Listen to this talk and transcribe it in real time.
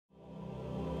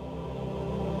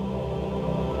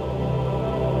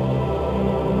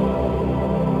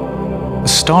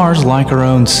stars like our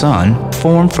own sun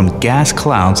form from gas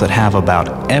clouds that have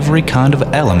about every kind of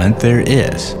element there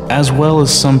is, as well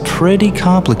as some pretty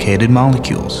complicated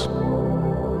molecules.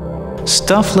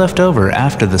 Stuff left over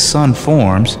after the sun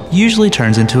forms usually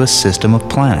turns into a system of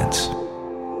planets.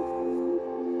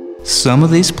 Some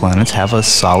of these planets have a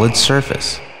solid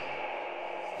surface,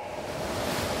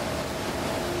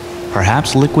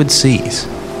 perhaps liquid seas,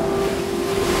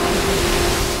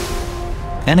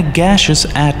 and a gaseous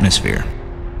atmosphere.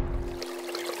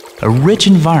 A rich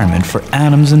environment for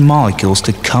atoms and molecules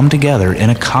to come together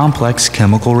in a complex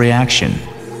chemical reaction.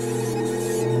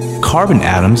 Carbon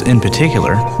atoms in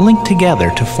particular link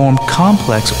together to form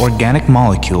complex organic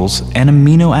molecules and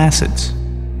amino acids.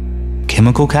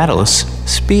 Chemical catalysts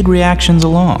speed reactions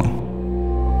along.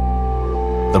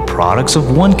 The products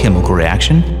of one chemical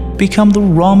reaction become the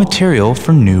raw material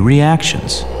for new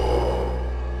reactions.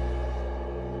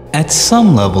 At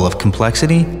some level of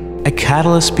complexity, a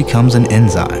catalyst becomes an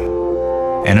enzyme.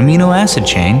 An amino acid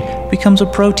chain becomes a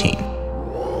protein.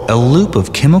 A loop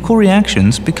of chemical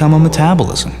reactions become a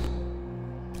metabolism.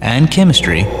 And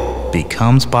chemistry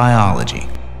becomes biology.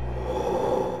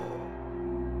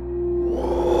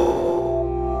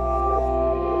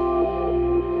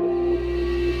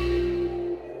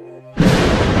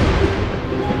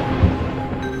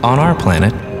 On our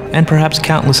planet, and perhaps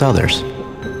countless others,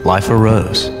 life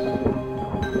arose.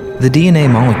 The DNA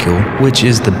molecule, which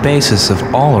is the basis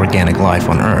of all organic life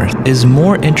on Earth, is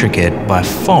more intricate by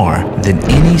far than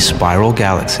any spiral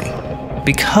galaxy,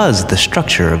 because the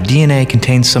structure of DNA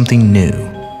contains something new,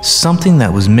 something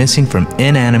that was missing from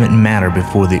inanimate matter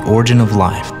before the origin of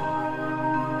life.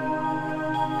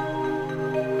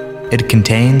 It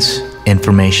contains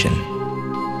information.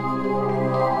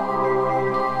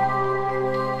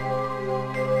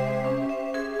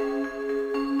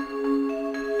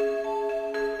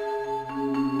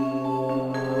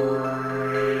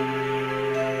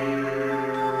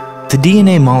 The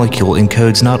DNA molecule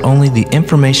encodes not only the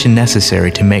information necessary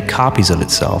to make copies of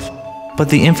itself, but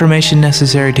the information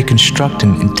necessary to construct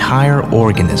an entire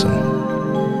organism.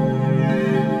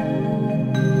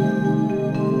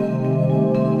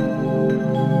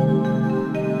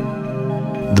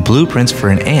 The blueprints for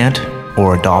an ant,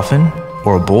 or a dolphin,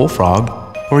 or a bullfrog,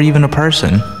 or even a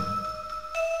person.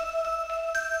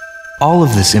 All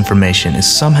of this information is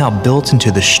somehow built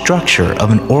into the structure of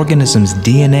an organism's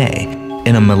DNA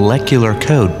in a molecular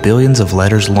code billions of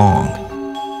letters long.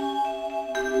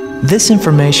 This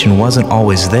information wasn't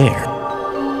always there.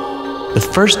 The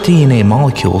first DNA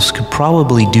molecules could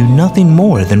probably do nothing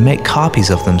more than make copies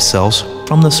of themselves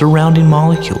from the surrounding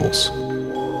molecules.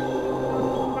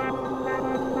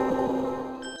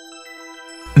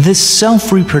 This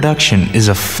self-reproduction is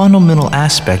a fundamental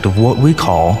aspect of what we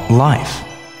call life.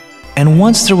 And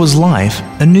once there was life,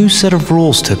 a new set of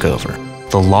rules took over.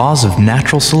 The laws of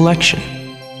natural selection.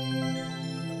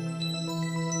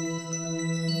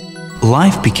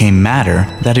 Life became matter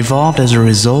that evolved as a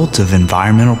result of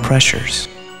environmental pressures.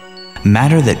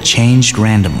 Matter that changed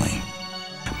randomly.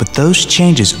 But those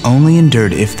changes only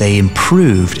endured if they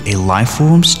improved a life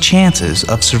form's chances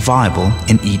of survival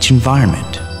in each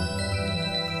environment.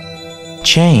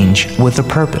 Change with a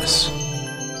purpose.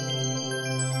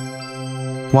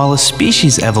 While a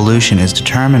species' evolution is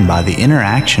determined by the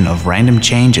interaction of random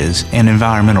changes and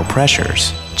environmental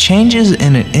pressures, changes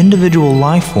in an individual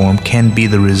life form can be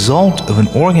the result of an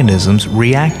organism's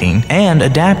reacting and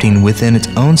adapting within its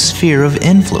own sphere of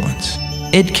influence.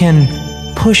 It can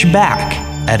push back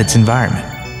at its environment.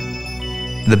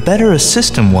 The better a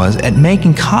system was at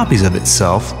making copies of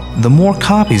itself, the more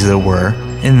copies there were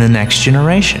in the next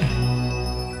generation.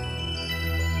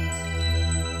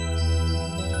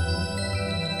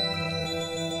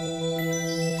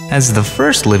 As the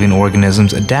first living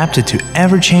organisms adapted to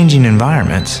ever-changing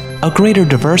environments, a greater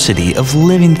diversity of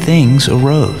living things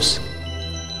arose.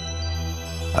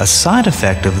 A side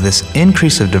effect of this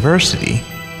increase of diversity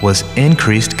was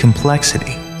increased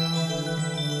complexity.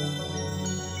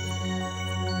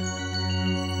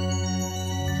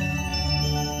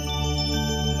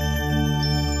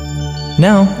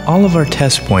 Now, all of our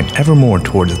tests point ever more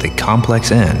towards the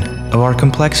complex end of our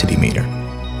complexity meter.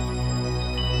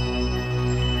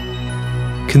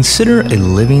 Consider a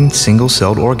living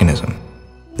single-celled organism.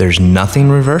 There's nothing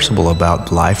reversible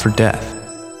about life or death,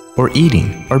 or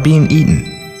eating or being eaten.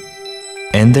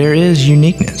 And there is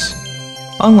uniqueness.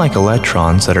 Unlike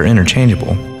electrons that are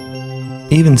interchangeable,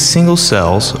 even single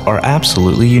cells are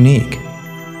absolutely unique.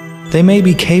 They may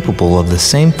be capable of the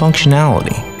same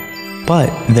functionality,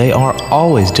 but they are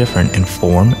always different in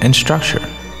form and structure.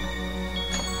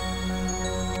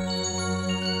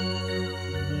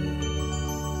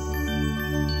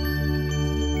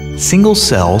 Single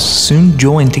cells soon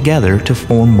join together to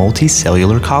form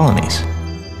multicellular colonies.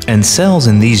 And cells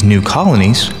in these new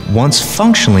colonies, once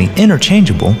functionally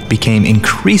interchangeable, became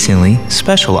increasingly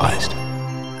specialized.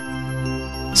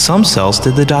 Some cells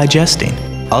did the digesting,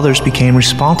 others became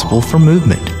responsible for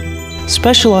movement.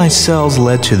 Specialized cells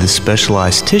led to the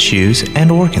specialized tissues and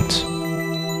organs.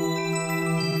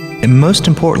 And most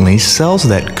importantly, cells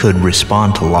that could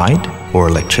respond to light, or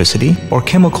electricity, or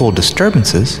chemical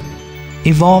disturbances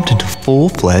evolved into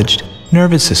full-fledged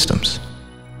nervous systems.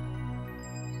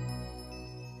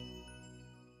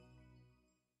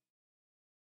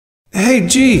 Hey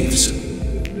Jeeves,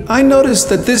 I noticed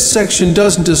that this section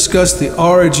doesn't discuss the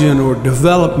origin or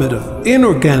development of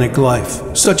inorganic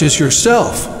life, such as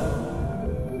yourself.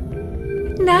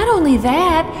 Not only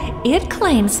that, it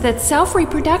claims that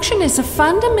self-reproduction is a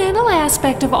fundamental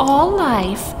aspect of all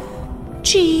life.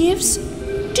 Jeeves,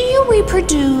 do you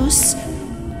reproduce?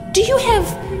 Do you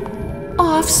have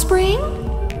offspring?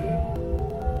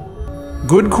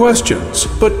 Good questions,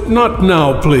 but not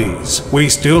now, please. We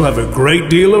still have a great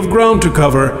deal of ground to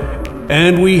cover,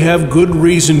 and we have good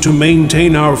reason to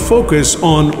maintain our focus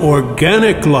on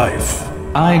organic life.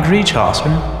 I agree, Chaucer,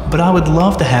 but I would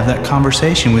love to have that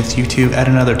conversation with you two at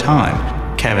another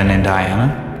time, Kevin and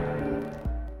Diana.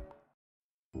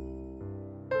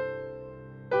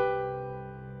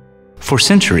 For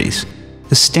centuries,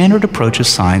 the standard approach of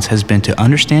science has been to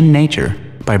understand nature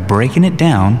by breaking it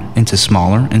down into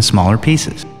smaller and smaller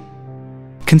pieces.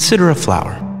 Consider a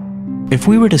flower. If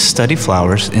we were to study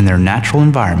flowers in their natural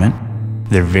environment,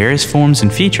 their various forms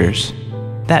and features,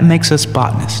 that makes us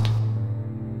botanists.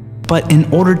 But in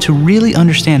order to really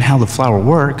understand how the flower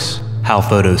works, how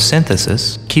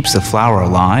photosynthesis keeps the flower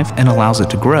alive and allows it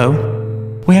to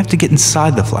grow, we have to get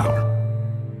inside the flower.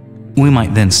 We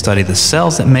might then study the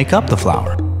cells that make up the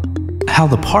flower, how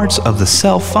the parts of the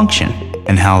cell function,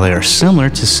 and how they are similar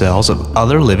to cells of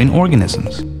other living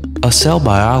organisms. A cell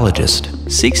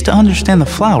biologist seeks to understand the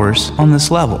flowers on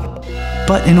this level.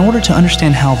 But in order to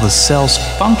understand how the cells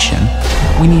function,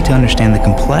 we need to understand the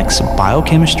complex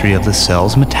biochemistry of the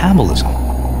cell's metabolism.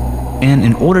 And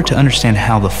in order to understand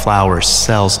how the flower's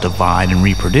cells divide and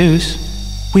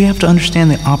reproduce, we have to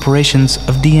understand the operations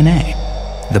of DNA.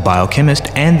 The biochemist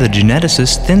and the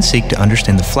geneticist then seek to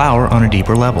understand the flower on a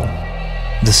deeper level.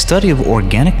 The study of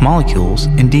organic molecules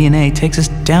and DNA takes us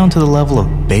down to the level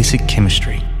of basic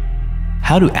chemistry.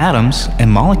 How do atoms and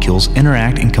molecules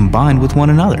interact and combine with one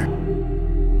another?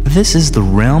 This is the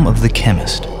realm of the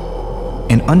chemist.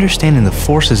 And understanding the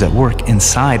forces at work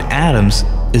inside atoms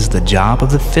is the job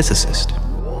of the physicist.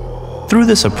 Through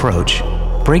this approach,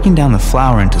 breaking down the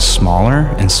flower into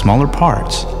smaller and smaller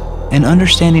parts, and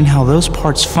understanding how those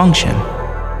parts function,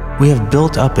 we have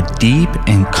built up a deep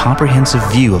and comprehensive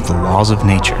view of the laws of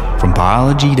nature, from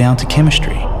biology down to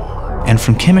chemistry, and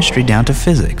from chemistry down to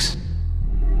physics.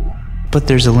 But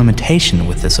there's a limitation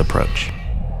with this approach.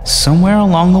 Somewhere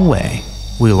along the way,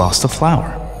 we lost the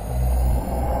flower.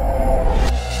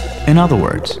 In other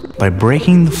words, by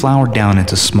breaking the flower down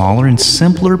into smaller and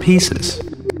simpler pieces,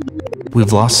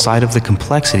 we've lost sight of the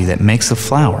complexity that makes the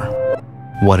flower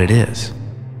what it is.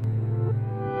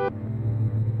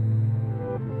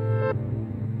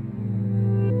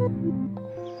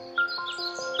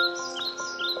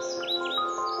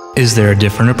 Is there a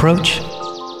different approach?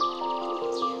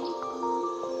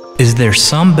 Is there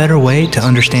some better way to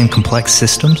understand complex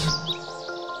systems?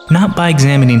 Not by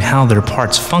examining how their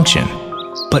parts function,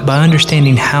 but by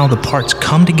understanding how the parts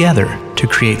come together to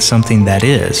create something that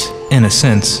is, in a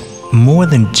sense, more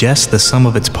than just the sum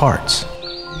of its parts.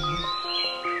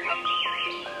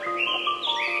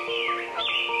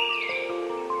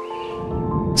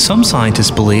 Some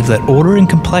scientists believe that order and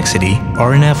complexity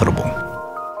are inevitable.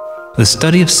 The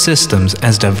study of systems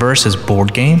as diverse as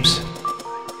board games,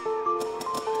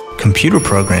 computer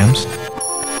programs,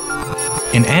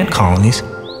 and ant colonies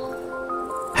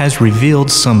has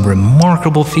revealed some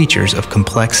remarkable features of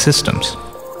complex systems.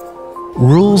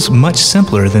 Rules much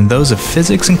simpler than those of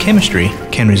physics and chemistry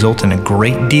can result in a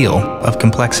great deal of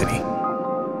complexity.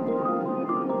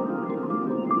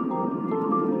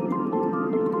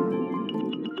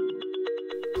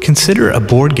 Consider a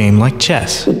board game like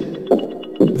chess.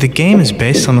 The game is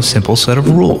based on a simple set of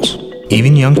rules.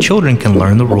 Even young children can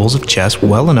learn the rules of chess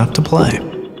well enough to play.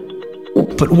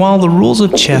 But while the rules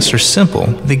of chess are simple,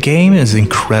 the game is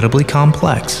incredibly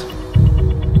complex.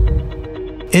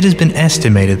 It has been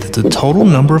estimated that the total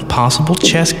number of possible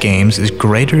chess games is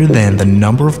greater than the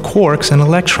number of quarks and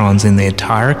electrons in the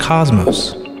entire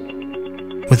cosmos.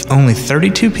 With only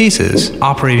 32 pieces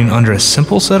operating under a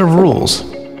simple set of rules,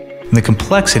 the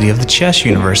complexity of the chess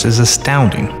universe is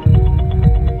astounding.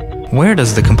 Where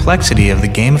does the complexity of the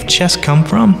game of chess come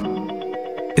from?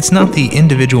 It's not the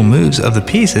individual moves of the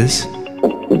pieces.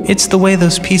 It's the way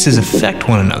those pieces affect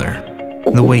one another.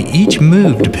 The way each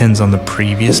move depends on the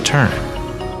previous turn.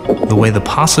 The way the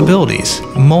possibilities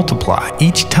multiply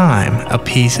each time a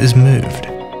piece is moved.